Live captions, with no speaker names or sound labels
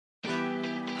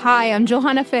Hi, I'm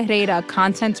Johanna Ferreira,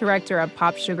 content director at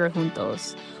Pop Sugar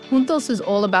Juntos. Juntos is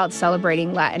all about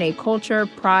celebrating Latinx culture,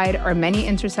 pride, our many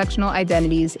intersectional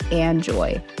identities, and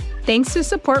joy. Thanks to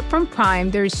support from Prime,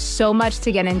 there's so much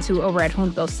to get into over at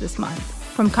Juntos this month.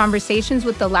 From conversations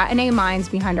with the Latinx minds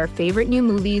behind our favorite new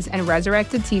movies and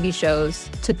resurrected TV shows,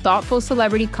 to thoughtful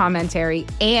celebrity commentary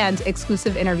and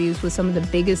exclusive interviews with some of the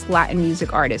biggest Latin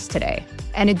music artists today.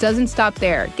 And it doesn't stop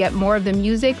there. Get more of the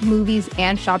music, movies,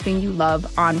 and shopping you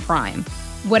love on Prime.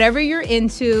 Whatever you're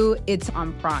into, it's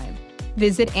on Prime.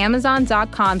 Visit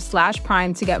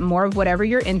Amazon.com/Prime to get more of whatever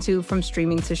you're into, from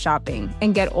streaming to shopping.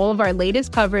 And get all of our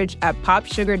latest coverage at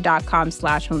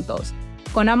popsugar.com/juntos.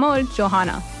 Con amor,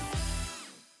 Johanna.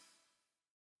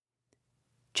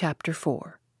 Chapter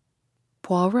 4.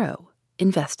 Poirot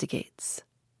Investigates.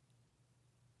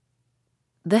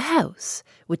 The house,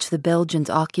 which the Belgians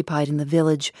occupied in the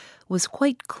village, was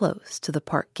quite close to the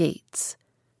park gates.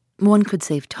 One could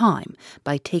save time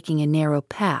by taking a narrow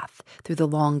path through the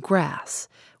long grass,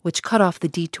 which cut off the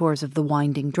detours of the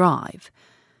winding drive.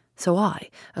 So I,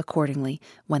 accordingly,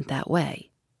 went that way.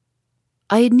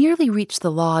 I had nearly reached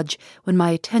the lodge when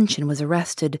my attention was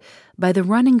arrested by the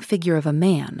running figure of a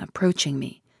man approaching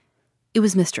me. It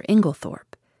was Mr.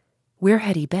 Inglethorpe. Where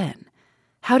had he been?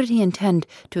 How did he intend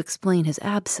to explain his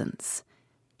absence?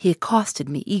 He accosted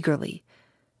me eagerly.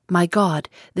 "My God,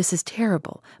 this is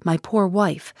terrible. My poor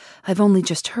wife. I've only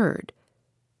just heard."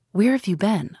 "Where have you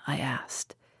been?" I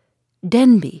asked.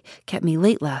 "Denby kept me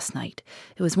late last night.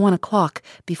 It was 1 o'clock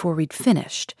before we'd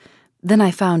finished. Then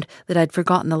I found that I'd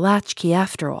forgotten the latchkey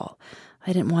after all.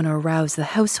 I didn't want to arouse the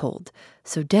household,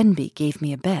 so Denby gave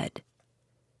me a bed."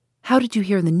 "How did you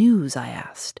hear the news?" I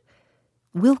asked.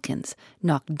 "Wilkins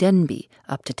knocked Denby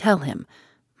up to tell him.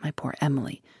 My poor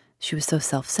Emily. She was so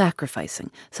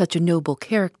self-sacrificing, such a noble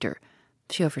character.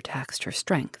 She overtaxed her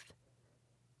strength."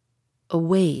 A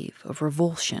wave of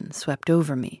revulsion swept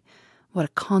over me. What a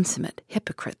consummate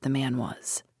hypocrite the man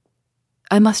was.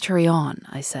 "I must hurry on,"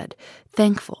 I said,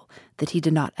 thankful that he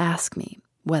did not ask me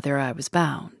whether I was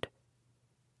bound.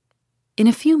 In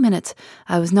a few minutes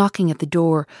I was knocking at the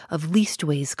door of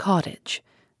Leastways Cottage.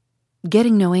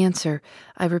 Getting no answer,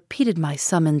 I repeated my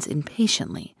summons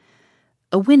impatiently.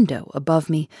 A window above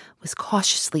me was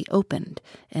cautiously opened,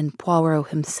 and Poirot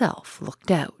himself looked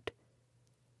out.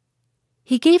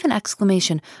 He gave an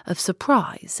exclamation of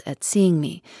surprise at seeing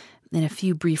me. In a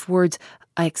few brief words,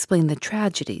 I explained the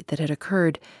tragedy that had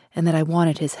occurred and that I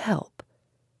wanted his help.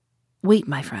 "Wait,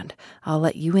 my friend, I'll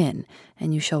let you in,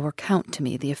 and you shall recount to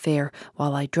me the affair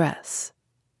while I dress."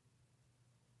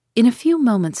 In a few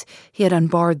moments he had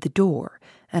unbarred the door,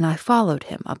 and I followed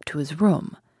him up to his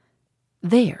room.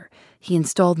 There he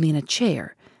installed me in a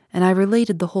chair, and I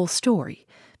related the whole story,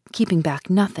 keeping back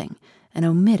nothing and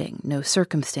omitting no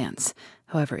circumstance,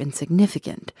 however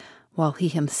insignificant, while he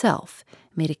himself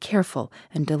made a careful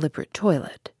and deliberate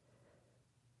toilet.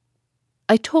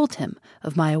 I told him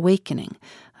of my awakening,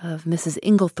 of Mrs.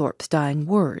 Inglethorpe's dying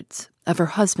words, of her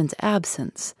husband's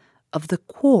absence, of the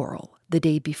quarrel the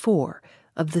day before,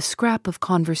 of the scrap of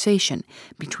conversation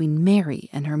between Mary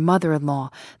and her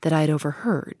mother-in-law that I had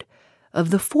overheard,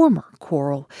 of the former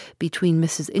quarrel between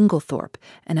Mrs. Inglethorpe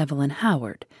and Evelyn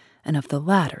Howard, and of the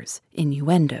latter's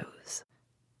innuendos.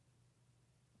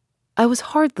 I was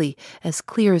hardly as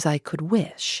clear as I could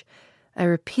wish. I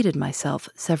repeated myself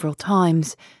several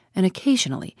times, and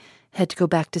occasionally had to go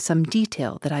back to some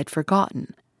detail that I'd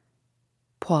forgotten.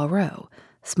 Poirot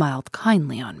smiled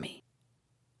kindly on me.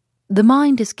 "The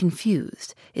mind is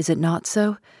confused, is it not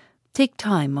so? Take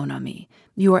time, mon ami.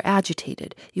 You are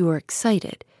agitated, you are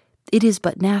excited. It is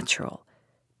but natural.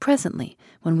 Presently,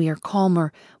 when we are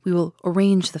calmer, we will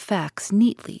arrange the facts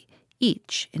neatly,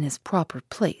 each in his proper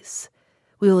place.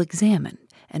 We will examine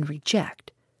and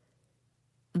reject.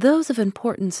 Those of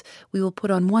importance we will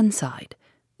put on one side,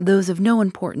 those of no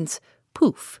importance,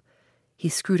 poof." He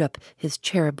screwed up his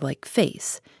cherub-like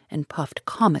face and puffed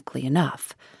comically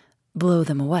enough. "Blow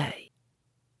them away."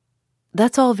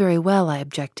 "That's all very well," I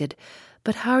objected,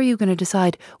 "but how are you going to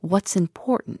decide what's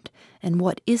important and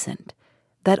what isn't?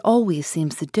 That always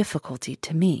seems the difficulty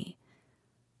to me."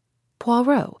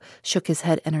 Poirot shook his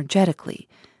head energetically.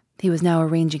 He was now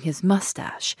arranging his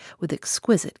mustache with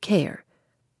exquisite care.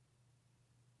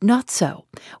 "Not so.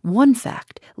 One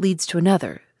fact leads to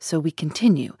another, so we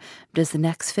continue. Does the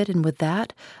next fit in with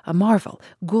that? A marvel.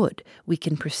 Good. We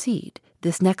can proceed.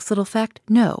 This next little fact?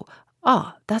 No.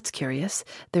 Ah, that's curious.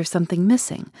 There's something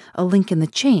missing, a link in the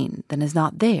chain that is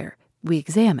not there. We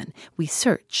examine, we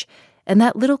search, and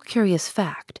that little curious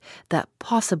fact, that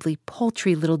possibly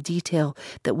paltry little detail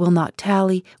that will not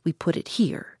tally, we put it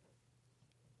here."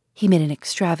 He made an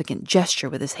extravagant gesture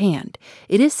with his hand.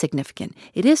 It is significant.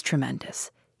 It is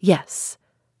tremendous. Yes.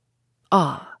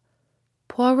 Ah.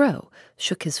 Poirot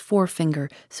shook his forefinger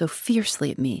so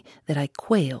fiercely at me that I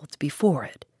quailed before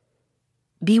it.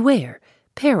 Beware.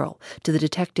 Peril to the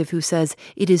detective who says,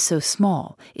 it is so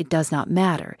small, it does not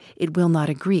matter, it will not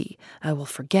agree, I will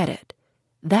forget it.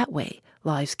 That way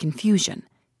lies confusion.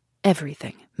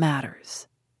 Everything matters.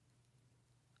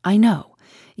 I know.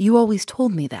 You always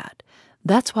told me that.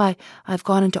 That's why I've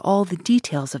gone into all the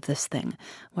details of this thing,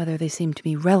 whether they seem to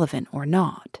be relevant or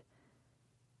not.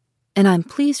 And I'm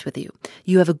pleased with you.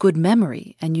 You have a good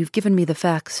memory, and you've given me the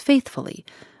facts faithfully.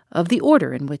 Of the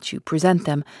order in which you present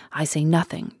them, I say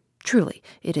nothing. Truly,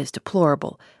 it is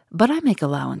deplorable, but I make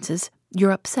allowances.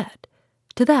 You're upset.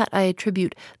 To that I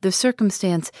attribute the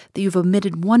circumstance that you've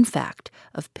omitted one fact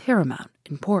of paramount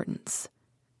importance.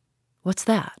 What's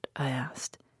that? I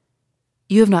asked.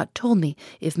 You have not told me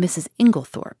if Mrs.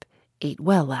 Inglethorpe ate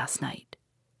well last night.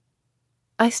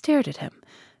 I stared at him.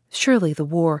 Surely the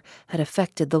war had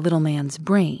affected the little man's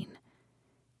brain.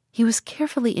 He was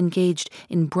carefully engaged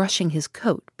in brushing his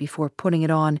coat before putting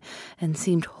it on, and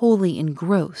seemed wholly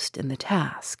engrossed in the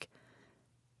task.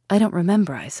 I don't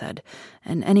remember, I said,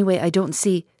 and anyway I don't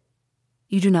see—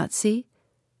 You do not see?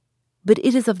 But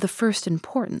it is of the first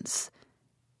importance.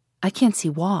 I can't see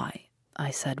why,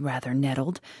 I said, rather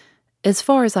nettled. As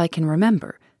far as I can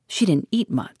remember, she didn't eat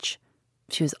much.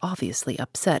 She was obviously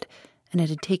upset, and it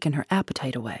had taken her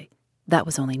appetite away. That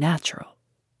was only natural.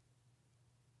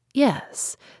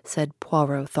 Yes, said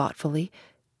Poirot thoughtfully,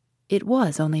 it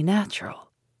was only natural.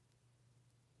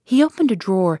 He opened a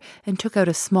drawer and took out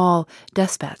a small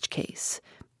despatch case,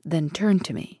 then turned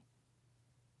to me.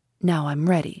 Now I'm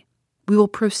ready. We will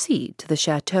proceed to the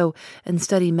chateau and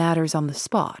study matters on the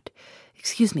spot.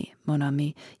 Excuse me, mon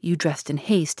ami, you dressed in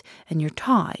haste, and your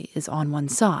tie is on one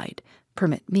side.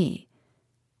 Permit me.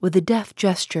 With a deft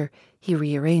gesture, he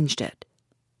rearranged it.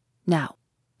 Now,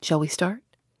 shall we start?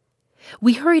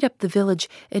 We hurried up the village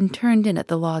and turned in at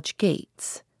the lodge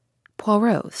gates.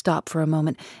 Poirot stopped for a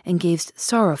moment and gazed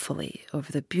sorrowfully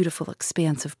over the beautiful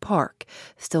expanse of park,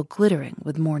 still glittering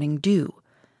with morning dew.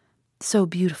 So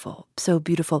beautiful,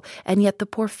 and yet the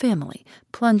poor family,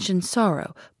 plunged in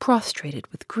sorrow, prostrated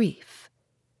with grief.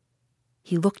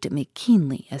 He looked at me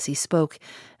keenly as he spoke,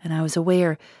 and I was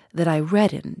aware that I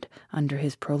reddened under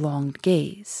his prolonged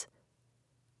gaze.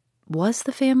 Was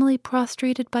the family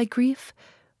prostrated by grief?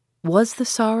 Was the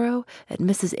sorrow at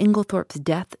Mrs. Inglethorpe's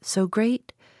death so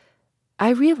great? I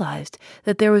realized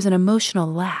that there was an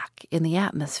emotional lack in the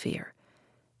atmosphere.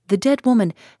 The dead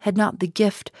woman had not the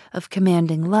gift of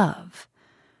commanding love.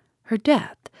 Her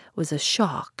death was a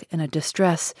shock and a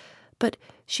distress, but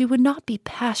she would not be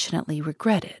passionately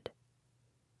regretted.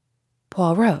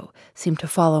 Poirot seemed to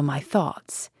follow my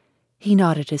thoughts. He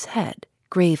nodded his head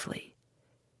gravely.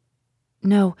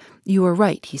 No, you are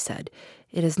right, he said.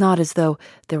 It is not as though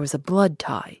there was a blood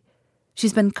tie.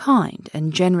 She's been kind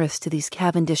and generous to these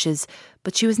Cavendishes,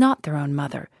 but she was not their own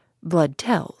mother. Blood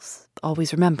tells.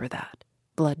 Always remember that.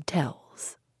 Blood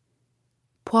tells.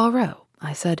 Poirot,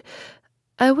 I said,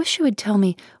 I wish you would tell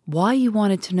me why you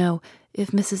wanted to know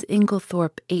if Mrs.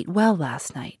 Inglethorpe ate well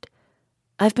last night.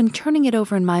 I've been turning it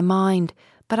over in my mind,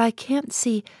 but I can't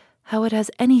see how it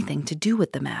has anything to do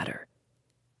with the matter.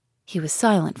 He was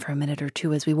silent for a minute or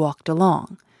two as we walked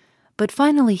along, but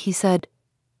finally he said,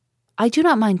 I do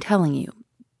not mind telling you,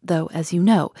 though, as you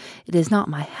know, it is not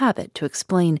my habit to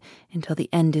explain until the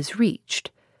end is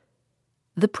reached.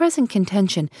 The present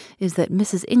contention is that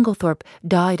Mrs. Inglethorpe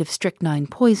died of strychnine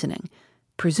poisoning,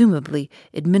 presumably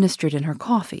administered in her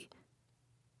coffee.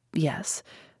 Yes.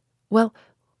 Well,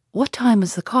 what time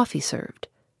was the coffee served?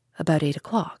 About 8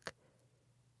 o'clock.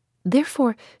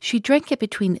 Therefore, she drank it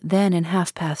between then and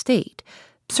 8:30,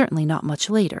 certainly not much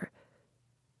later.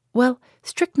 Well,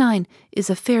 strychnine is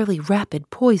a fairly rapid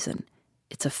poison.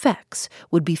 Its effects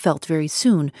would be felt very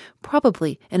soon,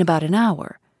 probably in about an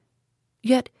hour.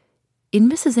 Yet, in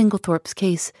Mrs. Inglethorpe's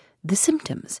case, the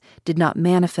symptoms did not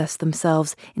manifest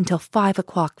themselves until 5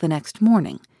 o'clock the next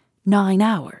morning, 9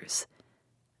 hours.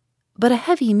 But a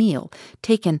heavy meal,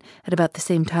 taken at about the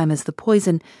same time as the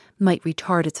poison, might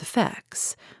retard its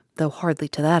effects, though hardly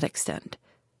to that extent.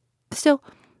 Still,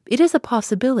 it is a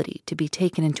possibility to be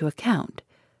taken into account.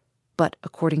 But,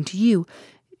 according to you,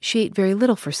 she ate very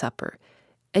little for supper,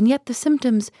 and yet the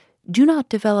symptoms do not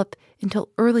develop until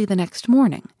early the next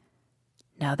morning.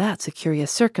 Now that's a curious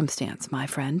circumstance, my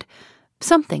friend.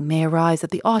 Something may arise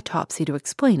at the autopsy to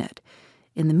explain it.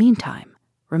 In the meantime,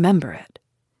 remember it.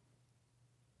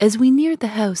 As we neared the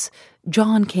house,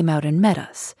 John came out and met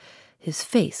us. His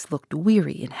face looked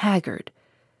weary and haggard.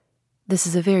 "This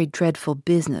is a very dreadful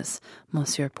business,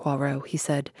 Monsieur Poirot," he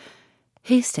said.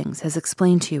 "Hastings has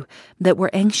explained to you that we're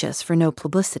anxious for no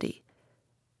publicity.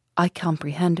 I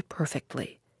comprehend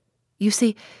perfectly. You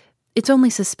see, it's only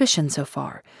suspicion so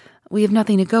far. We have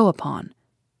nothing to go upon.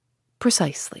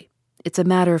 Precisely. It's a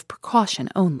matter of precaution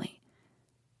only."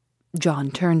 John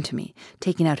turned to me,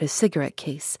 taking out his cigarette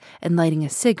case and lighting a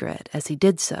cigarette as he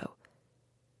did so.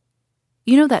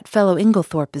 "You know that fellow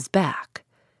Inglethorpe is back?"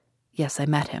 "Yes, I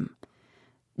met him."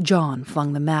 John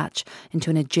flung the match into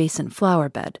an adjacent flower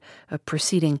bed, a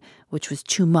proceeding which was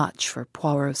too much for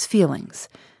Poirot's feelings.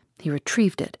 He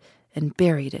retrieved it and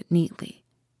buried it neatly.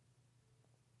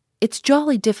 "It's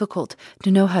jolly difficult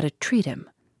to know how to treat him."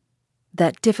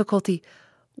 "That difficulty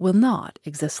will not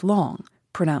exist long,"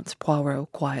 pronounced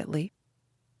Poirot quietly.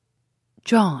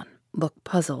 John looked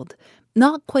puzzled,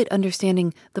 not quite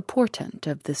understanding the portent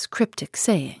of this cryptic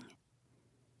saying.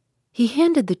 He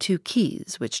handed the 2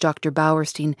 keys which Dr.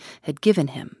 Bauerstein had given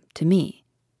him to me.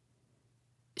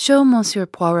 "Show Monsieur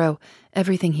Poirot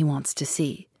everything he wants to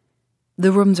see."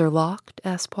 "The rooms are locked?"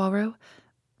 asked Poirot.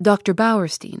 Dr.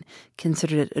 Bauerstein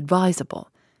considered it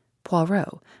advisable.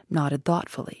 Poirot nodded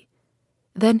thoughtfully.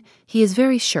 "Then he is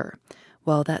very sure.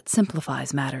 Well, that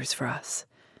simplifies matters for us."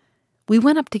 We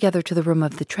went up together to the room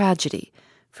of the tragedy.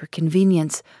 For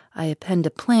convenience, I append a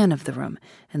plan of the room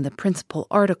and the principal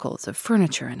articles of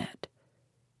furniture in it.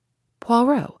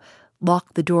 Poirot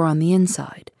locked the door on the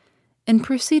inside and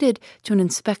proceeded to an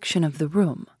inspection of the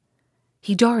room.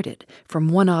 He darted from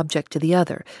one object to the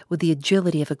other with the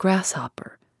agility of a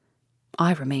grasshopper.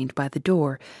 I remained by the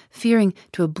door, fearing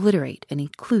to obliterate any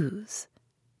clues.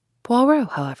 Poirot,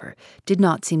 however, did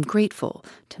not seem grateful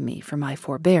to me for my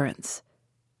forbearance.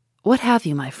 "What have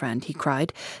you, my friend," he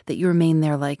cried, "that you remain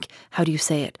there like, how do you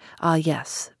say it? Ah,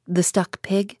 yes, the stuck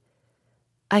pig?"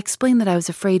 I explained that I was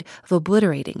afraid of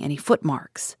obliterating any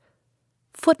footmarks.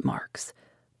 Footmarks?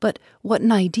 But what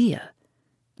an idea!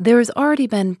 There has already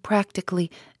been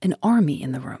practically an army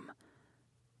in the room.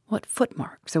 What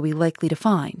footmarks are we likely to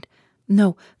find?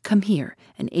 No, come here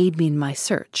and aid me in my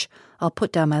search. I'll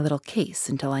put down my little case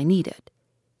until I need it.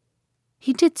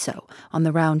 He did so on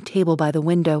the round table by the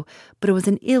window, but it was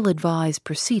an ill-advised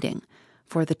proceeding,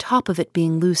 for the top of it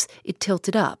being loose, it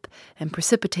tilted up and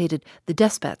precipitated the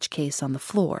despatch case on the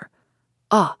floor.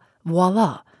 "Ah,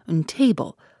 voila, une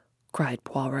table," cried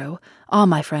Poirot. "Ah,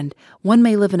 my friend, one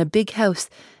may live in a big house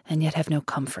and yet have no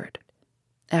comfort."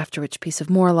 After which piece of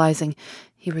moralizing,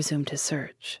 he resumed his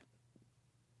search.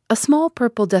 A small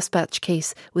purple despatch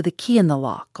case with a key in the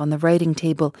lock on the writing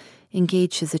table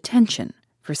engaged his attention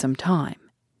for some time.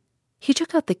 He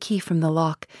took out the key from the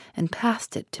lock and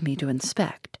passed it to me to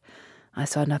inspect. I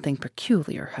saw nothing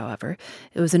peculiar, however.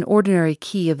 It was an ordinary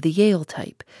key of the Yale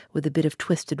type, with a bit of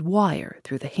twisted wire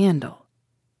through the handle.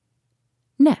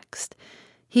 Next,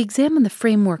 he examined the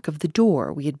framework of the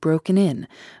door we had broken in,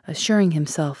 assuring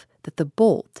himself that the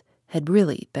bolt had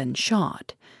really been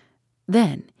shot.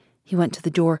 Then he went to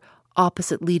the door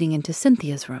opposite leading into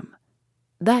Cynthia's room.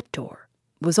 That door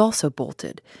was also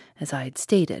bolted, as I had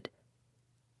stated.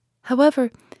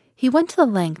 However, he went to the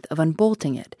length of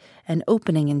unbolting it and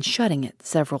opening and shutting it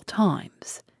several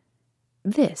times.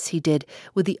 This he did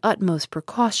with the utmost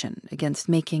precaution against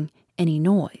making any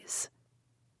noise.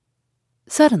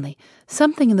 Suddenly,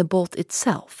 something in the bolt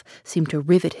itself seemed to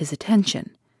rivet his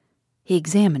attention. He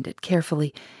examined it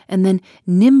carefully, and then,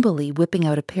 nimbly whipping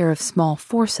out a pair of small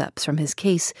forceps from his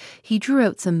case, he drew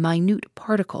out some minute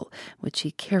particle, which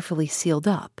he carefully sealed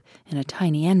up in a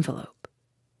tiny envelope.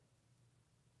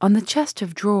 On the chest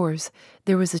of drawers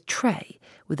there was a tray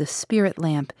with a spirit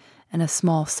lamp and a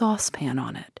small saucepan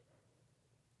on it.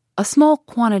 A small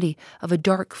quantity of a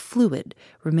dark fluid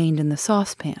remained in the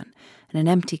saucepan, and an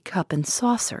empty cup and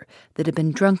saucer that had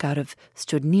been drunk out of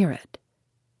stood near it.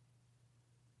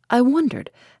 I wondered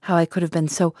how I could have been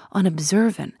so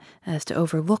unobservant as to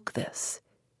overlook this.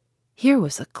 Here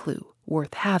was a clue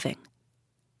worth having.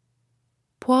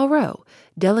 Poirot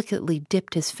delicately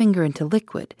dipped his finger into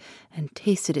liquid and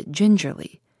tasted it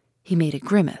gingerly. He made a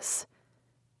grimace.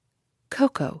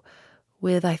 "Cocoa,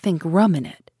 with, I think, rum in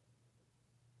it."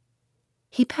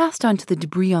 He passed on to the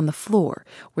debris on the floor,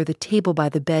 where the table by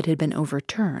the bed had been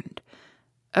overturned.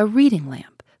 A reading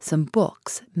lamp, some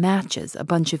books, matches, a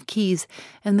bunch of keys,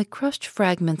 and the crushed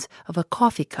fragments of a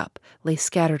coffee cup lay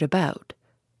scattered about.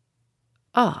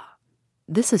 "Ah,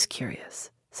 this is curious,"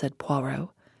 said Poirot.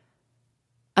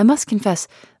 "I must confess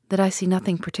that I see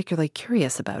nothing particularly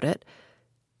curious about it.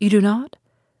 You do not?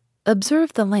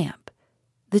 Observe the lamp.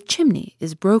 The chimney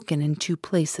is broken in 2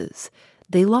 places.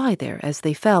 They lie there as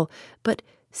they fell, but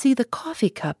see, the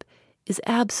coffee cup is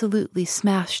absolutely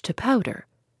smashed to powder."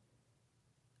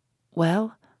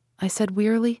 Well, I said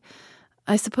wearily,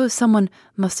 I suppose someone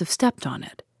must have stepped on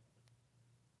it.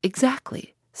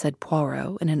 Exactly, said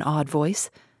Poirot in an odd voice.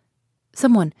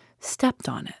 Someone stepped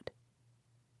on it.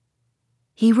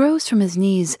 He rose from his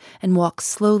knees and walked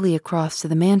slowly across to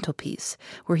the mantelpiece,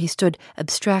 where he stood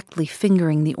abstractly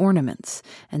fingering the ornaments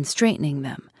and straightening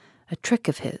them, a trick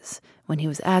of his when he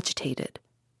was agitated.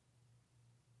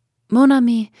 Mon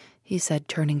ami, he said,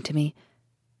 turning to me,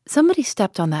 somebody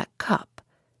stepped on that cup,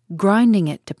 grinding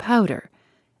it to powder,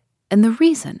 and the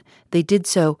reason they did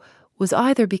so was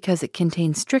either because it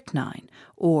contained strychnine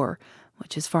or,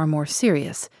 which is far more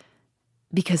serious,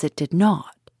 because it did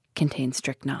not contain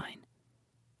strychnine.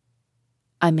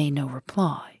 I made no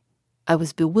reply. I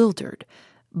was bewildered,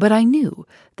 but I knew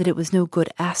that it was no good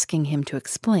asking him to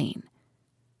explain.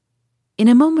 In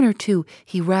a moment or two,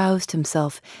 he roused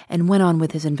himself and went on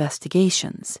with his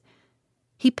investigations.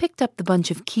 He picked up the bunch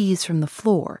of keys from the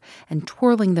floor and,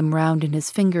 twirling them round in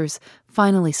his fingers,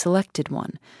 finally selected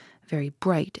one, very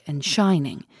bright and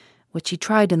shining, which he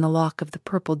tried in the lock of the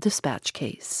purple dispatch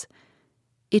case.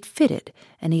 It fitted,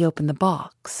 and he opened the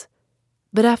box,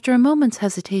 but after a moment's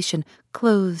hesitation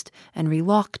closed and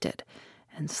relocked it,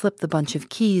 and slipped the bunch of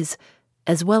keys,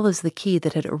 as well as the key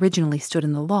that had originally stood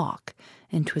in the lock,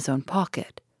 into his own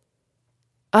pocket.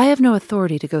 I have no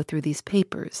authority to go through these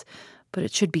papers, but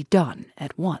it should be done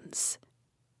at once.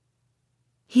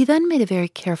 He then made a very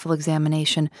careful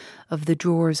examination of the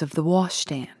drawers of the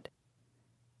washstand.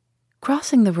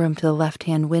 Crossing the room to the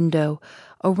left-hand window,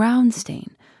 a round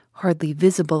stain, hardly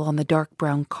visible on the dark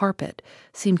brown carpet,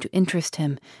 seemed to interest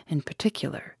him in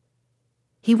particular.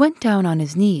 He went down on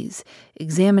his knees,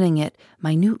 examining it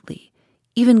minutely,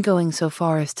 even going so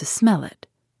far as to smell it.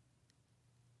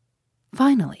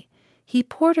 Finally, he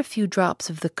poured a few drops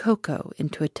of the cocoa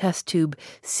into a test tube,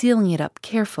 sealing it up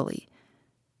carefully.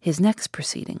 His next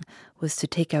proceeding was to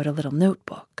take out a little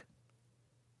notebook.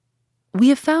 We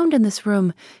have found in this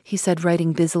room, he said,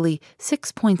 writing busily,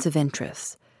 6 points of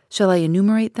interest. Shall I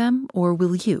enumerate them, or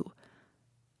will you?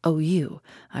 Oh, you,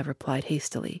 I replied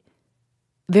hastily.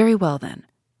 Very well, then.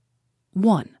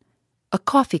 1. A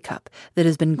coffee cup that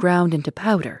has been ground into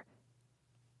powder.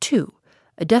 2.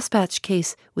 A dispatch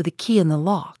case with a key in the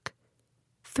lock.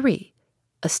 3.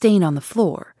 A stain on the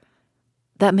floor.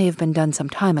 That may have been done some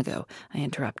time ago, I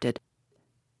interrupted.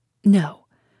 No,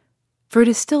 for it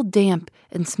is still damp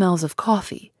and smells of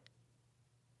coffee.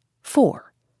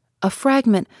 4. A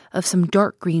fragment of some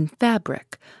dark green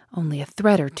fabric, only a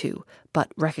thread or two,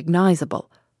 but recognizable.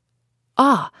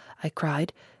 Ah, I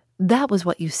cried, that was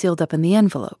what you sealed up in the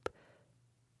envelope.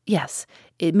 Yes,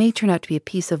 it may turn out to be a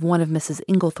piece of one of Mrs.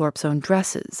 Inglethorpe's own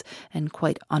dresses, and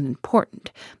quite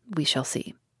unimportant. We shall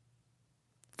see.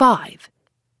 5.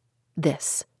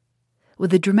 This.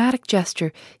 With a dramatic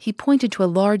gesture, he pointed to a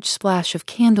large splash of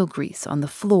candle grease on the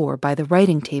floor by the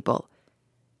writing table.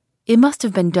 It must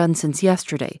have been done since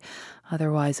yesterday,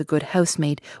 otherwise a good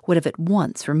housemaid would have at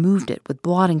once removed it with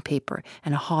blotting paper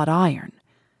and a hot iron.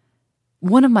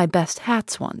 One of my best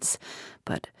hats once,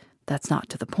 but that's not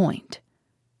to the point.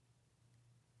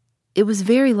 It was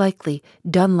very likely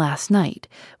done last night.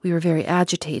 We were very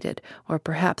agitated, or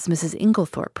perhaps Mrs.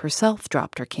 Inglethorpe herself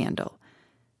dropped her candle.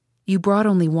 You brought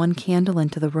only one candle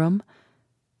into the room?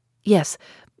 Yes,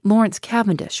 Lawrence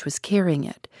Cavendish was carrying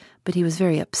it, but he was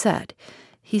very upset.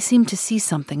 He seemed to see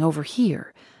something over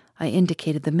here. I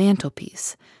indicated the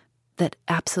mantelpiece. That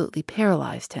absolutely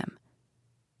paralyzed him.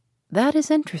 That is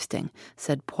interesting,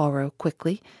 said Poirot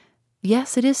quickly.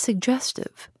 Yes, it is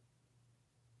suggestive.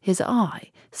 His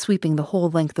eye sweeping the whole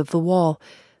length of the wall,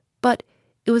 but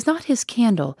it was not his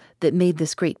candle that made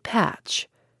this great patch,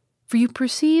 for you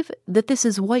perceive that this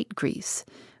is white grease,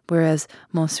 whereas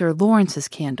Monsieur Lawrence's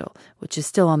candle, which is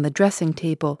still on the dressing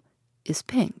table, is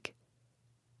pink.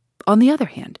 On the other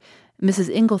hand,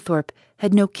 Mrs. Inglethorpe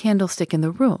had no candlestick in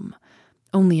the room,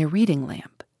 only a reading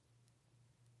lamp.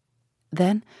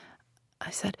 Then, I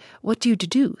said, what do you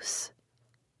deduce?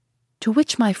 To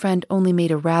which my friend only made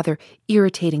a rather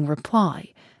irritating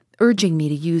reply, urging me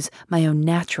to use my own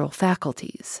natural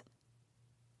faculties.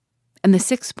 And the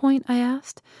 6th point, I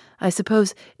asked? I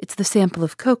suppose it's the sample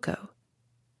of cocoa.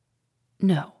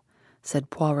 No,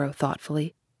 said Poirot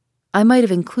thoughtfully. I might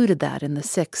have included that in the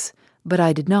 6, but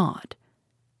I did not.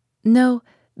 No,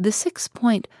 the 6th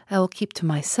point I will keep to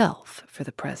myself for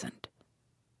the present.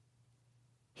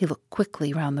 He looked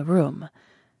quickly round the room.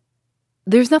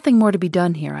 There's nothing more to be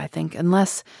done here, I think,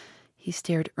 unless— he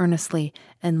stared earnestly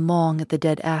and long at the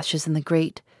dead ashes in the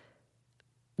grate.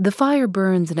 The fire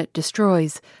burns and it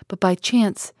destroys, but by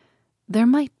chance there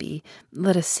might be—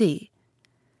 let us see.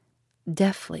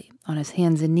 Deftly, on his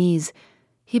hands and knees,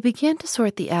 He began to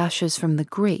sort the ashes from the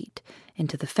grate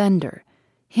into the fender,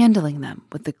 handling them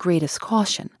with the greatest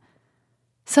caution.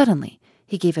 Suddenly,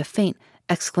 he gave a faint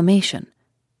exclamation.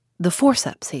 "The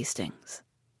forceps, Hastings."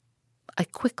 I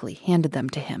quickly handed them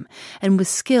to him, and with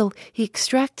skill he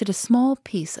extracted a small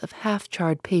piece of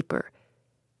half-charred paper.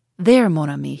 "There, mon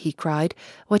ami," he cried.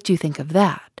 "What do you think of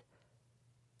that?"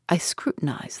 I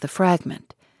scrutinized the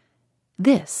fragment.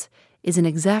 This is an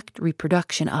exact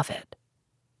reproduction of it.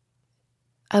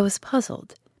 I was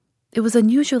puzzled. It was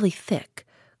unusually thick,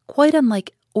 quite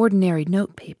unlike ordinary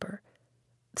notepaper.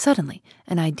 Suddenly,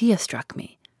 an idea struck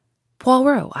me.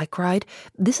 "Poirot," I cried,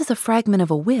 "this is a fragment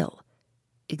of a will."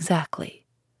 "Exactly."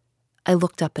 I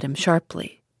looked up at him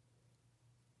sharply.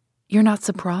 "You're not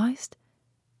surprised?"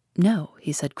 "No,"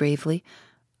 he said gravely.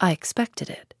 "I expected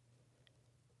it."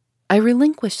 I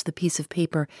relinquished the piece of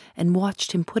paper and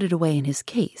watched him put it away in his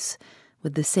case,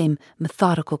 with the same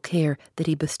methodical care that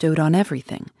he bestowed on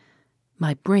everything.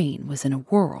 My brain was in a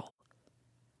whirl.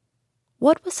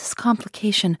 What was this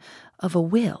complication of a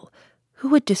will?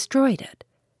 Who had destroyed it?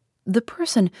 The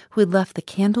person who had left the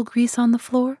candle grease on the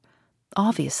floor?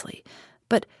 Obviously.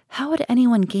 But how had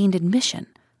anyone gained admission?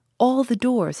 All the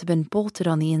doors had been bolted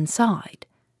on the inside.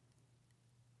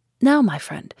 "Now, my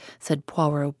friend," said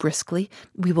Poirot briskly,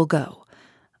 "we will go.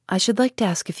 I should like to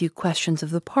ask a few questions of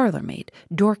the parlour-maid,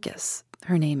 Dorcas,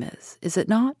 her name is it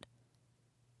not?"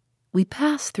 We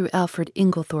passed through Alfred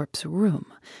Inglethorpe's room,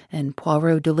 and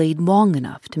Poirot delayed long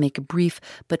enough to make a brief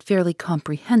but fairly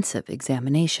comprehensive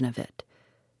examination of it.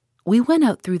 We went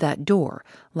out through that door,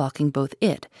 locking both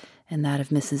it and that of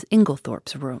Mrs.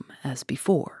 Inglethorpe's room, as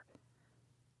before.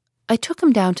 I took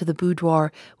him down to the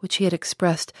boudoir which he had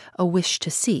expressed a wish to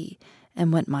see,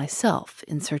 and went myself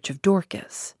in search of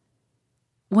Dorcas.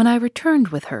 When I returned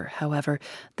with her, however,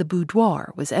 the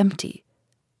boudoir was empty.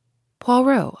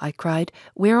 "Poirot," I cried,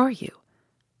 "where are you?"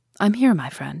 "I'm here, my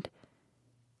friend."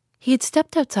 He had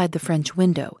stepped outside the French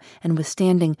window and was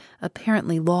standing,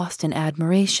 apparently lost in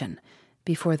admiration,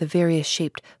 before the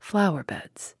various-shaped flower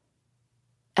beds.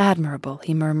 "Admirable,"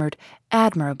 he murmured,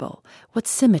 "admirable. What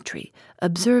symmetry!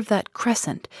 Observe that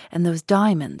crescent and those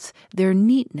diamonds. Their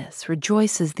neatness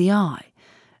rejoices the eye.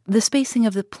 The spacing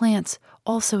of the plants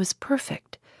also is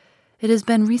perfect. It has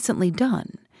been recently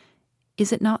done.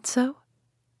 Is it not so?"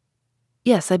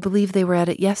 "Yes, I believe they were at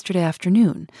it yesterday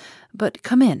afternoon. But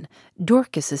come in.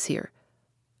 Dorcas is here."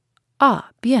 Ah,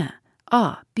 bien.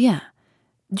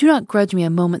 Do not grudge me a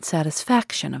moment's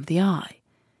satisfaction of the eye."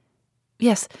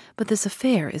 "Yes, but this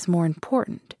affair is more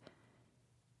important."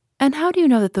 "And how do you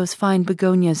know that those fine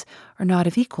begonias are not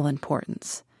of equal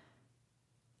importance?"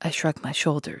 I shrugged my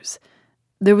shoulders.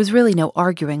 There was really no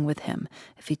arguing with him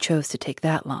if he chose to take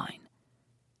that line.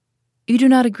 "You do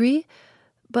not agree?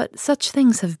 But such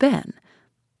things have been.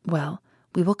 Well,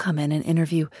 we will come in and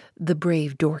interview the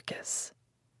brave Dorcas."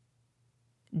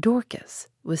 Dorcas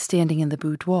was standing in the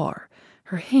boudoir,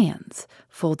 her hands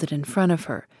folded in front of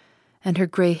her, and her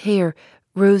gray hair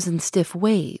rose in stiff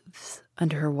waves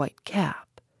under her white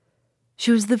cap. She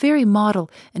was the very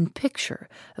model and picture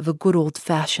of a good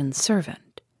old-fashioned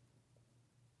servant.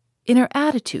 In her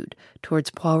attitude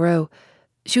towards Poirot,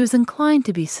 she was inclined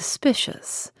to be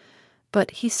suspicious,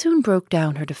 but he soon broke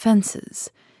down her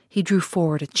defenses. He drew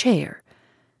forward a chair.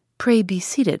 "Pray be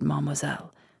seated,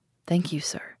 mademoiselle." "Thank you,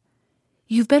 sir."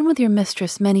 "You've been with your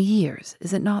mistress many years,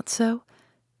 is it not so?"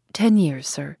 10 years,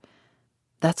 sir."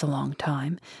 "That's a long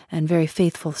time, and very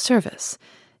faithful service.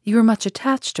 You were much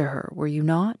attached to her, were you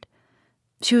not?"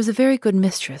 "She was a very good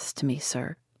mistress to me,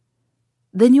 sir."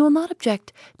 "Then you will not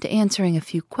object to answering a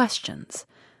few questions.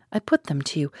 I put them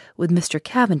to you with Mr.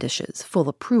 Cavendish's full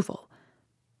approval."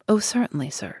 "Oh, certainly,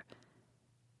 sir."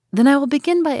 "Then I will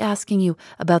begin by asking you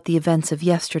about the events of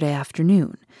yesterday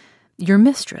afternoon. Your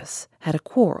mistress had a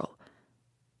quarrel."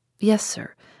 "Yes,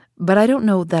 sir, but I don't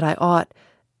know that I ought—"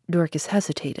 Dorcas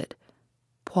hesitated.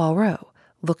 Poirot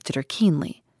looked at her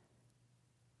keenly.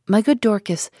 "My good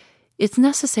Dorcas, it's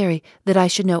necessary that I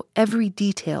should know every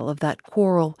detail of that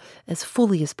quarrel as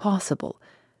fully as possible.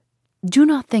 Do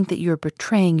not think that you are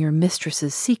betraying your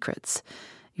mistress's secrets.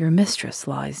 Your mistress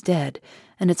lies dead,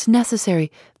 and it's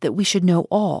necessary that we should know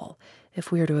all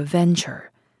if we are to avenge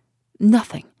her.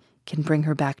 Nothing can bring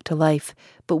her back to life,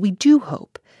 but we do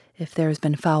hope, if there has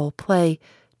been foul play,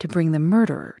 to bring the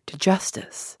murderer to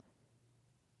justice."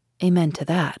 "Amen to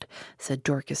that," said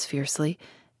Dorcas fiercely.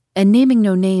 "And naming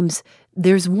no names,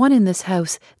 there's one in this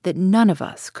house that none of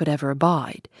us could ever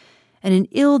abide, and an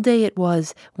ill day it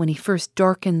was when he first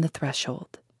darkened the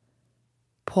threshold."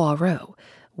 Poirot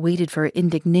waited for her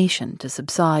indignation to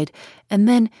subside, and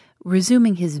then,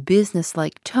 resuming his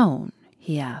business-like tone,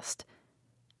 he asked,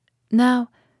 "Now,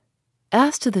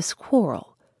 As to this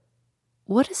quarrel,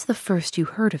 what is the first you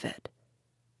heard of it?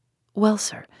 Well,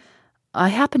 sir, I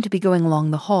happened to be going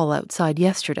along the hall outside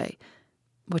yesterday.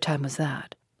 What time was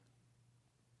that?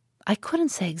 I couldn't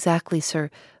say exactly, sir,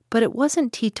 but it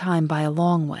wasn't tea time by a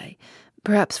long way.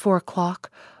 Perhaps 4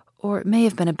 o'clock, or it may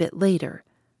have been a bit later.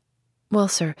 Well,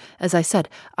 sir, as I said,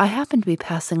 I happened to be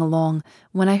passing along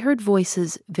when I heard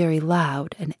voices very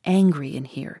loud and angry in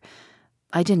here.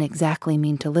 I didn't exactly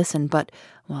mean to listen, but,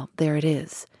 well, there it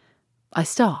is. I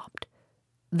stopped.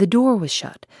 The door was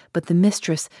shut, but the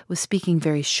mistress was speaking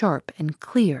very sharp and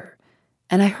clear,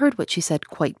 and I heard what she said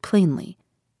quite plainly.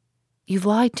 "You've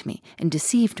lied to me and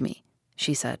deceived me,"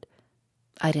 she said.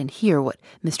 I didn't hear what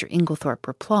Mr. Inglethorpe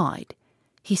replied.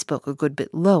 He spoke a good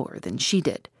bit lower than she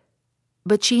did.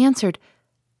 But she answered,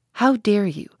 "How dare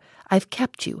you? I've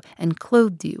kept you and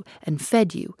clothed you and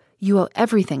fed you. You owe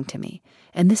everything to me,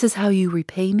 and this is how you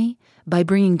repay me, by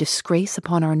bringing disgrace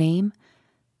upon our name?"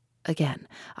 Again,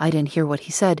 I didn't hear what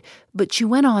he said, but she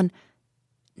went on,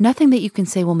 "Nothing that you can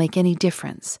say will make any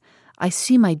difference. I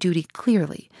see my duty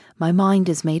clearly. My mind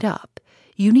is made up.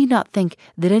 You need not think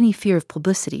that any fear of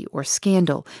publicity or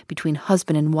scandal between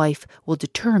husband and wife will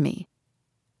deter me."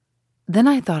 Then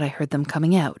I thought I heard them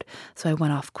coming out, so I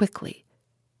went off quickly.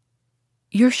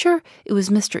 "You're sure it was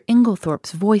Mr.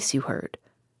 Inglethorpe's voice you heard?"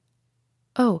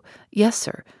 "Oh, yes,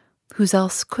 sir. Whose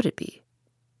else could it be?"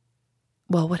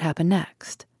 "Well, what happened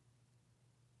next?"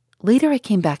 "Later I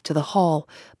came back to the hall,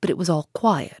 but it was all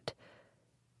quiet.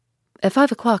 At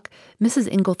 5 o'clock, Mrs.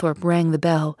 Inglethorpe rang the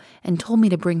bell and told me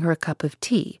to bring her a cup of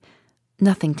tea,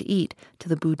 nothing to eat, to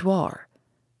the boudoir.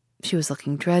 She was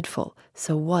looking dreadful,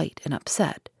 so white and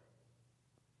upset.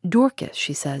 'Dorcas,'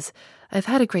 she says, 'I've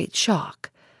had a great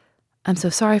shock.' 'I'm so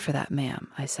sorry for that,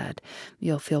 ma'am,' I said.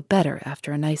 'You'll feel better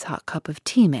after a nice hot cup of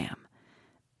tea, ma'am.'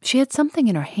 She had something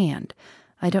in her hand.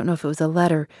 I don't know if it was a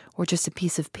letter or just a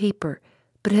piece of paper,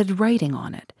 but it had writing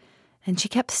on it, and she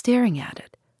kept staring at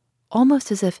it,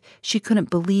 almost as if she couldn't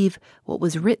believe what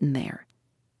was written there.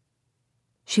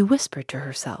 She whispered to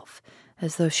herself,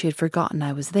 as though she had forgotten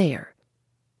I was there.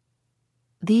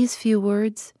 These few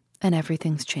words, and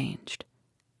everything's changed.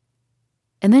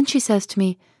 And then she says to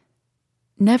me,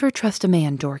 'Never trust a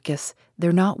man, Dorcas.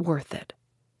 They're not worth it.'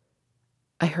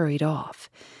 I hurried off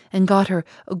and got her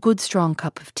a good strong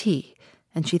cup of tea,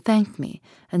 and she thanked me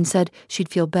and said she'd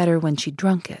feel better when she'd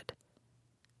drunk it.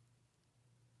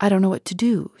 'I don't know what to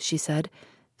do,' she said.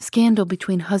 'Scandal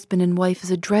between husband and wife is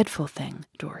a dreadful thing,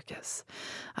 Dorcas.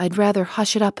 I'd rather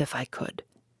hush it up if I could.'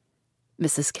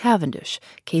 Mrs. Cavendish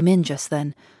came in just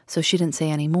then, so she didn't say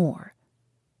any more.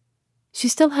 She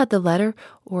still had the letter,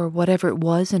 or whatever it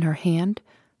was, in her hand?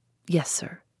 Yes,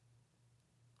 sir.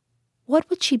 What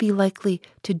would she be likely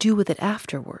to do with it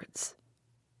afterwards?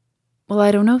 Well,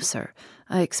 I don't know, sir.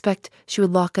 I expect she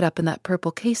would lock it up in that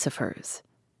purple case of hers.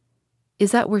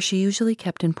 Is that where she usually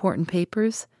kept important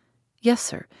papers? Yes,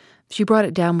 sir. She brought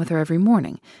it down with her every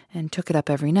morning and took it up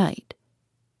every night.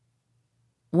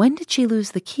 When did she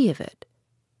lose the key of it?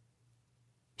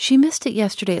 She missed it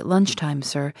yesterday at lunchtime,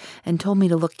 sir, and told me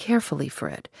to look carefully for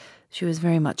it. She was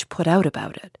very much put out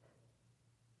about it.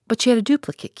 But she had a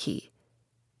duplicate key.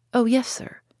 Oh, yes,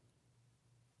 sir.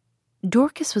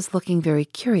 Dorcas was looking very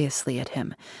curiously at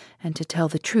him, and to tell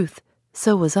the truth,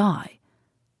 so was I.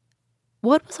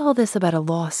 What was all this about a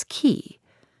lost key?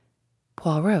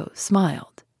 Poirot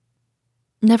smiled.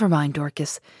 Never mind,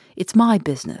 Dorcas. It's my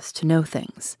business to know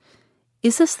things.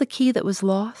 Is this the key that was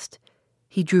lost?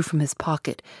 He drew from his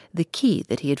pocket the key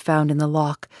that he had found in the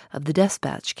lock of the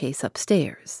despatch case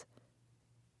upstairs.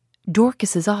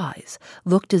 Dorcas's eyes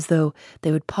looked as though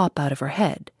they would pop out of her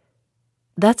head.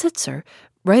 That's it, sir.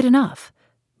 Right enough.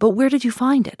 But where did you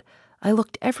find it? I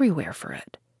looked everywhere for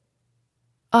it.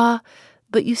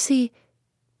 But you see,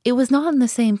 it was not in the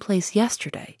same place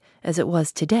yesterday as it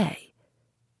was today.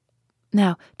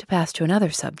 Now, to pass to another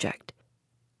subject.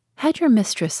 Had your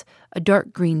mistress a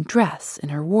dark green dress in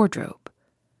her wardrobe?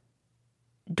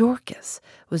 Dorcas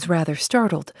was rather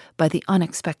startled by the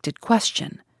unexpected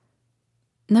question.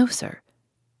 No, sir.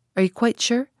 Are you quite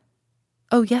sure?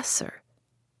 Oh, yes, sir.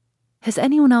 Has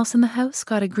anyone else in the house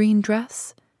got a green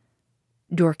dress?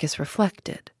 Dorcas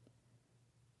reflected.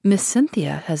 Miss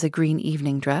Cynthia has a green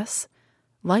evening dress.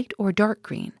 Light or dark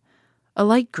green? A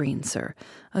light green, sir.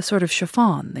 A sort of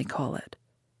chiffon, they call it.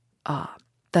 Ah,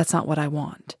 that's not what I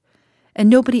want. And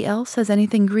nobody else has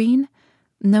anything green?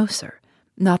 No, sir.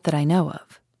 Not that I know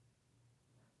of.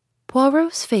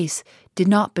 Poirot's face did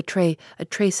not betray a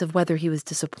trace of whether he was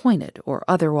disappointed or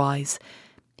otherwise.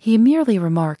 He merely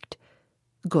remarked,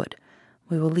 Good.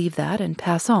 We will leave that and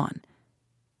pass on.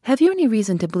 Have you any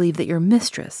reason to believe that your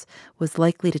mistress was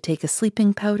likely to take a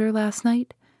sleeping powder last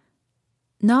night?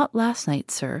 Not last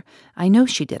night, sir. I know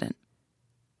she didn't.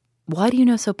 Why do you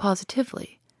know so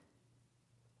positively?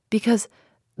 Because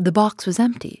the box was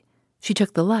empty. She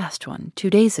took the last one 2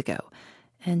 days ago,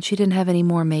 and she didn't have any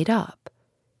more made up.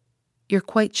 You're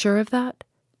quite sure of that?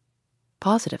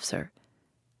 Positive, sir.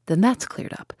 Then that's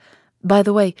cleared up. By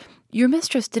the way, your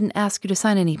mistress didn't ask you to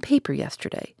sign any paper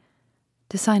yesterday.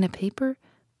 To sign a paper?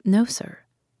 No, sir.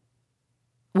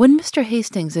 When Mr.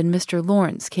 Hastings and Mr.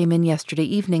 Lawrence came in yesterday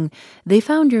evening, they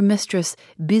found your mistress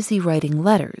busy writing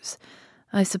letters.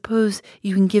 I suppose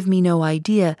you can give me no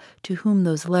idea to whom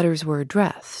those letters were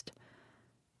addressed.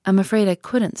 I'm afraid I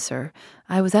couldn't, sir.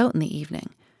 I was out in the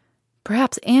evening.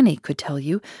 Perhaps Annie could tell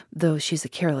you, though she's a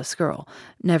careless girl.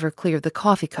 Never cleared the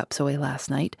coffee cups away last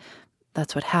night.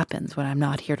 That's what happens when I'm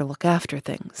not here to look after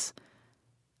things.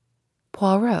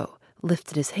 Poirot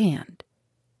lifted his hand.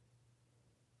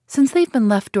 Since they've been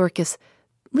left, Dorcas,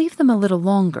 leave them a little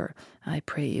longer, I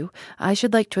pray you. I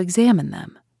should like to examine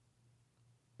them.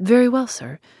 Very well,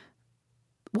 sir.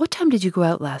 What time did you go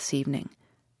out last evening?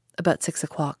 About 6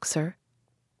 o'clock, sir.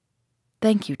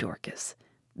 Thank you, Dorcas.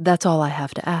 That's all I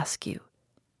have to ask you.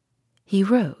 He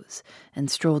rose and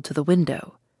strolled to the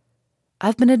window.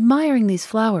 I've been admiring these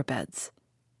flower beds.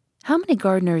 How many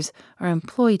gardeners are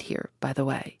employed here, by the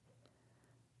way?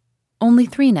 Only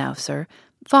 3 now, sir.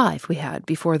 5 we had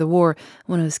before the war,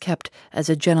 when it was kept as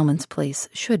a gentleman's place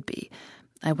should be.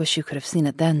 I wish you could have seen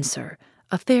it then, sir.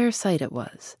 A fair sight it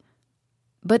was.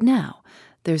 But now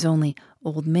there's only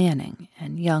old Manning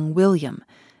and young William,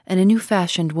 and a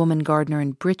new-fashioned woman gardener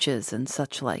in breeches and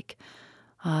such like.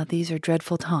 These are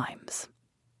dreadful times.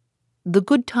 The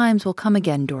good times will come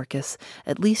again, Dorcas.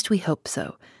 At least we hope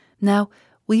so. Now,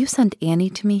 will you send Annie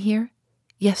to me here?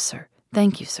 Yes, sir.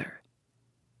 Thank you, sir.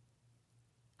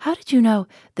 How did you know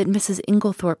that Mrs.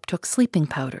 Inglethorpe took sleeping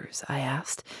powders? I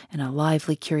asked, in a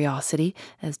lively curiosity,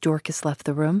 as Dorcas left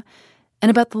the room. And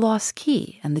about the lost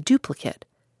key and the duplicate?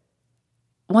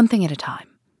 One thing at a time.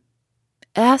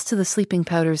 As to the sleeping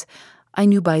powders, I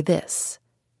knew by this.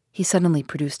 He suddenly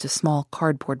produced a small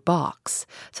cardboard box,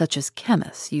 such as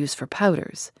chemists use for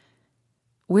powders.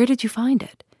 Where did you find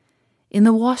it? In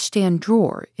the washstand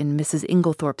drawer in Mrs.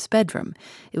 Inglethorpe's bedroom.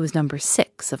 It was number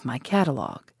 6 of my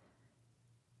catalogue.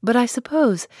 But I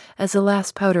suppose, as the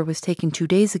last powder was taken 2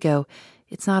 days ago,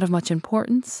 it's not of much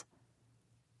importance?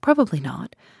 Probably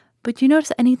not. But do you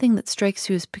notice anything that strikes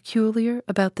you as peculiar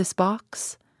about this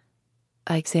box?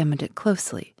 I examined it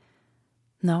closely.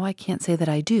 No, I can't say that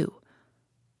I do.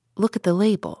 Look at the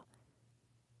label.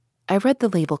 I read the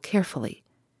label carefully.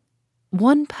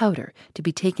 1 powder to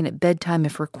be taken at bedtime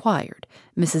if required,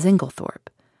 Mrs. Inglethorpe.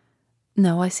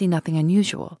 No, I see nothing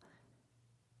unusual.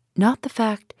 Not the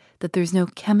fact that there's no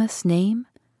chemist's name?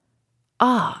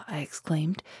 Ah, I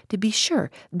exclaimed, to be sure,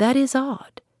 that is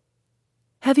odd.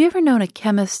 Have you ever known a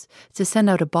chemist to send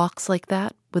out a box like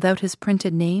that without his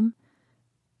printed name?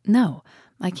 No,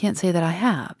 I can't say that I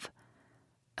have.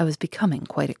 I was becoming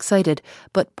quite excited,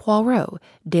 but Poirot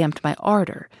damped my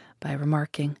ardor by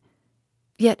remarking,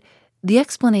 Yet the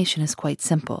explanation is quite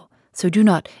simple, so do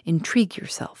not intrigue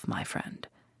yourself, my friend.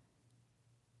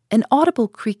 An audible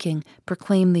creaking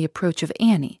proclaimed the approach of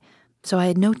Annie, so I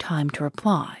had no time to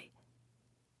reply.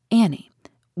 Annie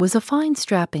was a fine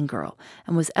strapping girl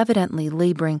and was evidently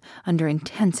laboring under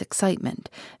intense excitement,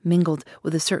 mingled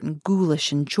with a certain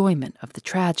ghoulish enjoyment of the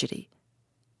tragedy.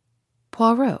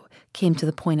 Poirot came to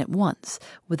the point at once,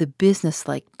 with a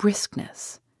businesslike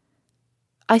briskness.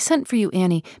 I sent for you,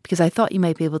 Annie, because I thought you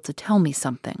might be able to tell me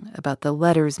something about the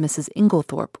letters Mrs.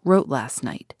 Inglethorpe wrote last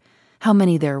night, how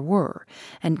many there were,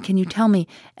 and can you tell me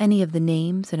any of the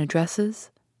names and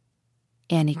addresses?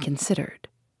 Annie considered.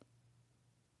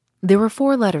 There were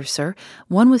 4 letters, sir.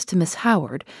 One was to Miss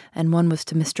Howard, and one was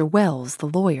to Mr. Wells, the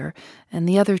lawyer, and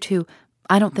the other 2,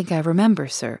 I don't think I remember,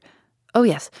 sir. Oh,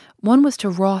 yes, one was to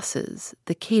Ross's,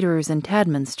 the caterers in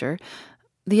Tadminster.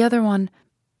 The other one,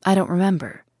 I don't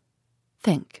remember.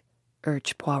 Think,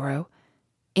 urged Poirot.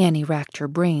 Annie racked her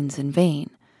brains in vain.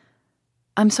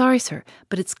 I'm sorry, sir,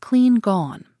 but it's clean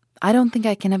gone. I don't think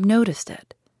I can have noticed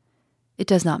it. It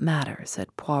does not matter,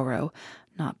 said Poirot,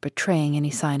 not betraying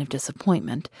any sign of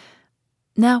disappointment.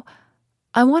 Now,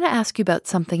 I want to ask you about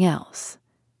something else.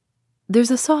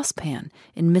 There's a saucepan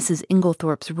in Mrs.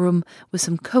 Inglethorpe's room with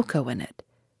some cocoa in it.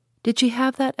 Did she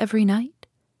have that every night?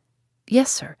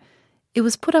 Yes, sir. It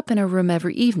was put up in her room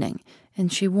every evening,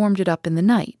 and she warmed it up in the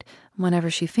night, whenever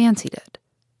she fancied it.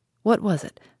 What was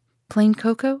it? Plain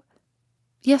cocoa?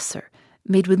 Yes, sir.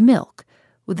 Made with milk,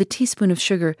 with a teaspoon of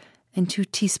sugar and 2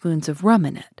 teaspoons of rum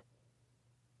in it.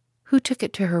 Who took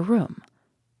it to her room?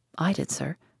 I did,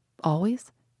 sir.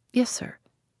 Always? Yes, sir.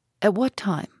 At what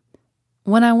time?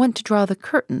 When I went to draw the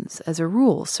curtains, as a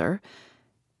rule, sir.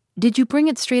 Did you bring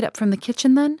it straight up from the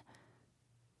kitchen, then?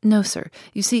 No, sir.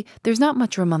 You see, there's not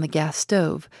much room on the gas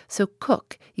stove, so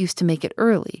Cook used to make it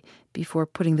early, before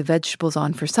putting the vegetables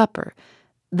on for supper.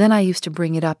 Then I used to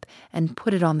bring it up and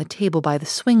put it on the table by the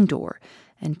swing door,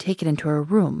 and take it into her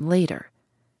room later.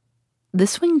 The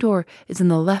swing door is in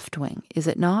the left wing, is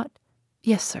it not?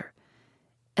 Yes, sir.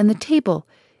 And the table,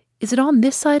 is it on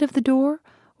this side of the door,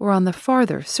 or on the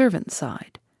farther servant's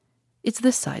side? It's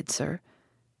this side, sir.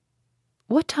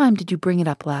 What time did you bring it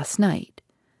up last night?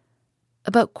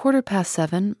 About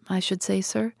 7:15, I should say,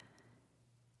 sir.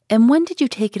 And when did you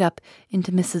take it up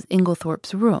into Mrs.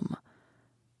 Inglethorpe's room?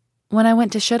 When I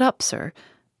went to shut up, sir.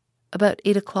 About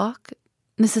 8 o'clock.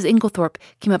 Mrs. Inglethorpe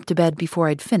came up to bed before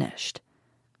I'd finished.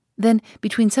 Then,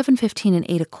 between 7:15 and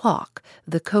 8 o'clock,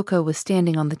 the cocoa was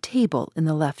standing on the table in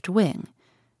the left wing.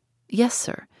 Yes,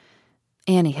 sir.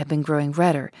 Annie had been growing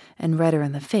redder and redder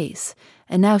in the face,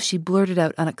 and now she blurted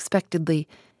out unexpectedly,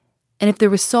 "And if there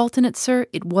was salt in it, sir,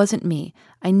 it wasn't me.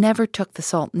 I never took the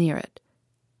salt near it."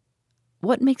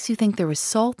 "What makes you think there was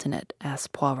salt in it?"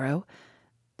 asked Poirot.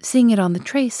 "Seeing it on the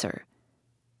tray, sir."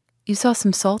 "You saw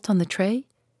some salt on the tray?"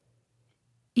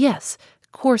 "Yes,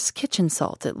 coarse kitchen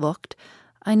salt, it looked.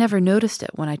 I never noticed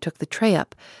it when I took the tray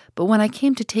up, but when I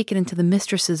came to take it into the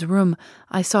mistress's room,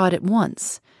 I saw it at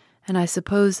once, and I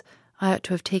suppose I ought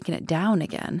to have taken it down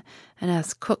again and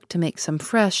asked Cook to make some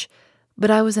fresh,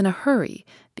 but I was in a hurry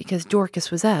because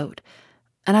Dorcas was out,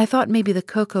 and I thought maybe the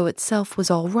cocoa itself was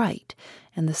all right,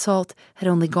 and the salt had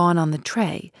only gone on the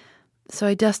tray, so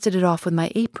I dusted it off with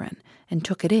my apron and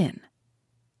took it in."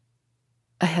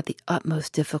 I had the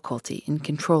utmost difficulty in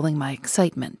controlling my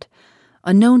excitement.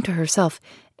 Unknown to herself,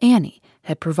 Annie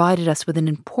had provided us with an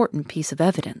important piece of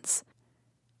evidence.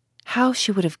 How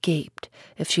she would have gaped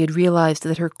if she had realized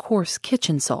that her coarse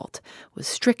kitchen salt was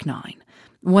strychnine,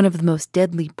 one of the most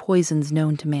deadly poisons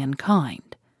known to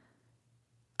mankind.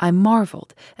 I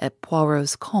marveled at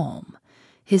Poirot's calm.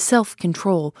 His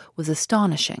self-control was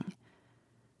astonishing.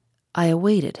 I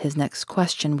awaited his next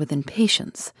question with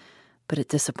impatience, but it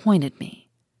disappointed me.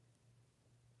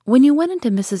 "When you went into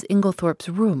Mrs. Inglethorpe's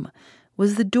room,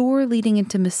 was the door leading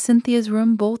into Miss Cynthia's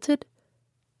room bolted?"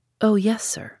 "Oh, yes,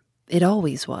 sir. It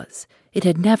always was. It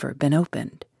had never been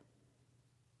opened."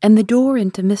 "And the door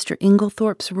into Mr.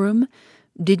 Inglethorpe's room,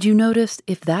 did you notice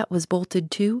if that was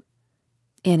bolted too?"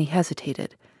 Annie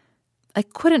hesitated. "I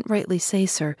couldn't rightly say,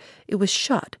 sir. It was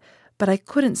shut, but I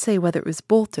couldn't say whether it was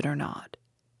bolted or not."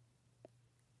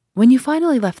 "When you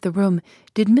finally left the room,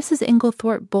 did Mrs.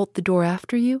 Inglethorpe bolt the door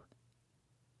after you?"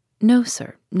 "No,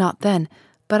 sir, not then,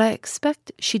 but I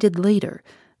expect she did later.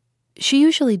 She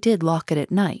usually did lock it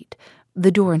at night,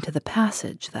 the door into the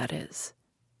passage, that is."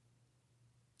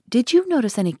 "Did you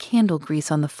notice any candle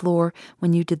grease on the floor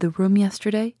when you did the room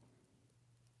yesterday?"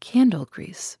 "Candle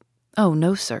grease? Oh,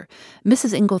 no, sir.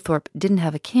 Mrs. Inglethorpe didn't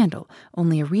have a candle,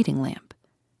 only a reading lamp."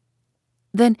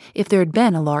 "Then, if there had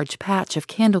been a large patch of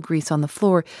candle grease on the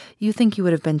floor, you think you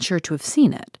would have been sure to have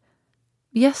seen it?"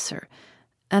 "Yes, sir,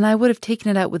 and I would have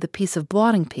taken it out with a piece of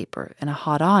blotting paper and a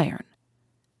hot iron."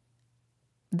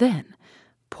 Then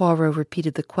Poirot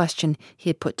repeated the question he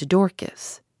had put to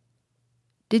Dorcas.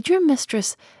 "Did your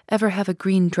mistress ever have a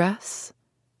green dress?"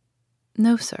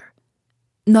 "No, sir."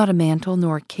 "Not a mantle,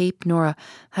 nor a cape, nor a,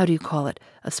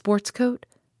 a sports coat?"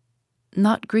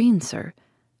 "Not green, sir."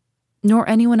 "Nor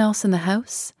anyone else in the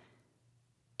house?"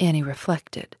 Annie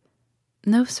reflected.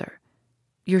 "No, sir."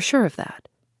 "You're sure of that?"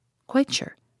 "Quite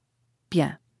sure."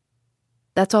 "Bien.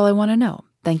 That's all I want to know.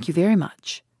 Thank you very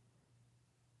much."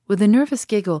 With a nervous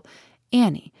giggle,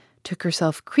 Annie took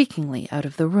herself creakingly out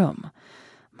of the room.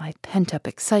 My pent-up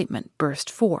excitement burst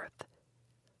forth.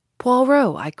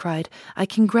 "Poirot," I cried, "I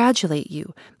congratulate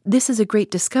you. This is a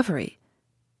great discovery."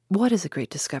 "What is a great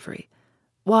discovery?"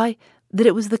 "Why, that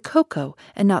it was the cocoa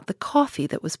and not the coffee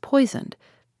that was poisoned.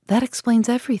 That explains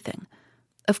everything.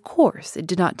 Of course, it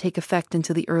did not take effect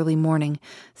until the early morning,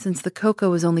 since the cocoa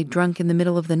was only drunk in the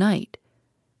middle of the night."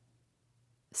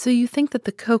 "So you think that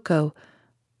the cocoa—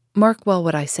 Mark well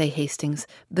what I say, Hastings,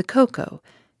 the cocoa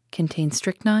contained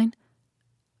strychnine?"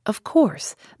 "Of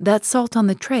course. That salt on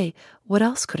the tray, what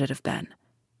else could it have been?"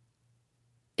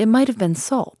 "It might have been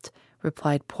salt,"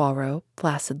 replied Poirot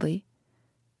placidly.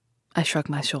 I shrugged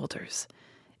my shoulders.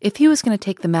 If he was going to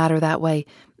take the matter that way,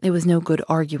 it was no good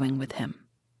arguing with him.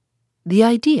 The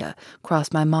idea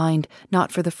crossed my mind,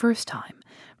 not for the first time,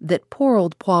 that poor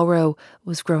old Poirot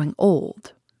was growing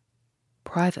old.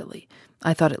 Privately,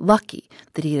 I thought it lucky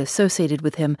that he had associated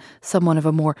with him someone of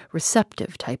a more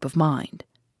receptive type of mind.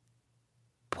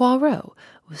 Poirot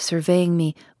was surveying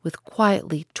me with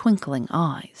quietly twinkling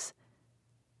eyes.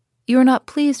 "You are not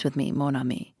pleased with me, mon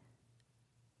ami."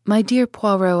 "My dear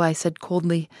Poirot," I said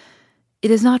coldly, "it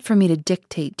is not for me to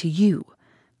dictate to you.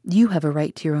 You have a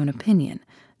right to your own opinion,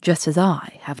 just as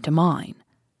I have to mine."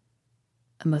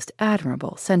 "A most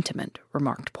admirable sentiment,"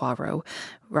 remarked Poirot,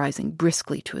 rising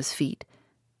briskly to his feet.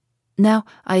 "Now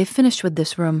I have finished with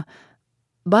this room.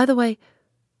 By the way,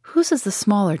 whose is the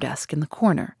smaller desk in the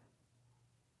corner?"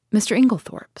 "Mr.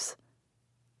 Inglethorpe's."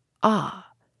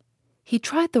 "Ah." He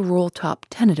tried the roll-top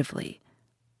tentatively.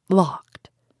 Locked.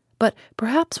 But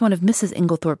perhaps one of Mrs.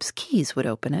 Inglethorpe's keys would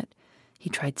open it. He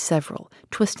tried several,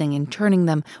 twisting and turning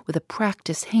them with a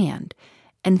practiced hand,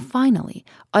 and finally,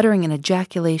 uttering an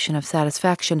ejaculation of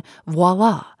satisfaction,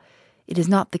 voila! It is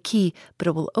not the key, but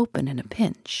it will open in a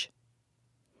pinch.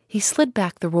 He slid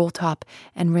back the roll-top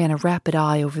and ran a rapid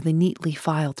eye over the neatly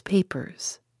filed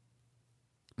papers.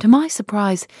 To my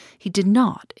surprise, he did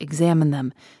not examine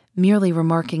them, merely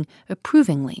remarking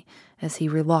approvingly as he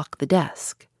relocked the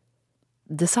desk.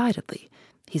 Decidedly,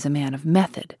 he's a man of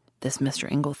method, this Mr.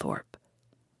 Inglethorpe.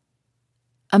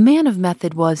 A man of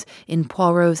method was, in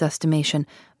Poirot's estimation,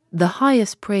 the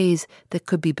highest praise that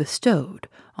could be bestowed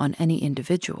on any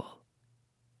individual.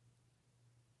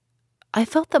 I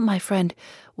felt that my friend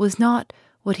was not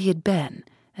what he had been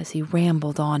as he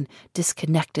rambled on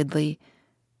disconnectedly.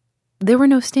 There were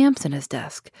no stamps in his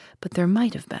desk, but there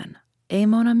might have been.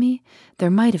 Mon ami?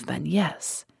 There might have been,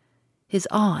 yes. His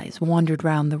eyes wandered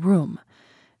round the room.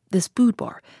 This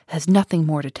boudoir has nothing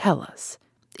more to tell us.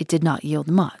 It did not yield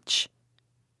much.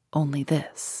 Only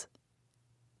this.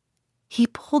 He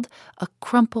pulled a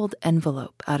crumpled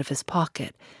envelope out of his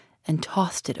pocket and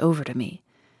tossed it over to me.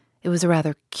 It was a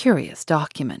rather curious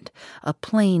document, a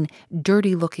plain,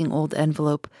 dirty-looking old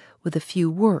envelope with a few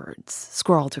words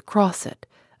scrawled across it,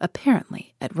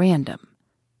 apparently at random.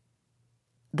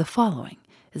 The following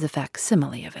is a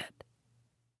facsimile of it.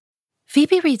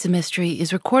 Phoebe Reads a Mystery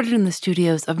is recorded in the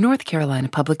studios of North Carolina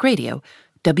Public Radio,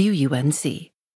 WUNC.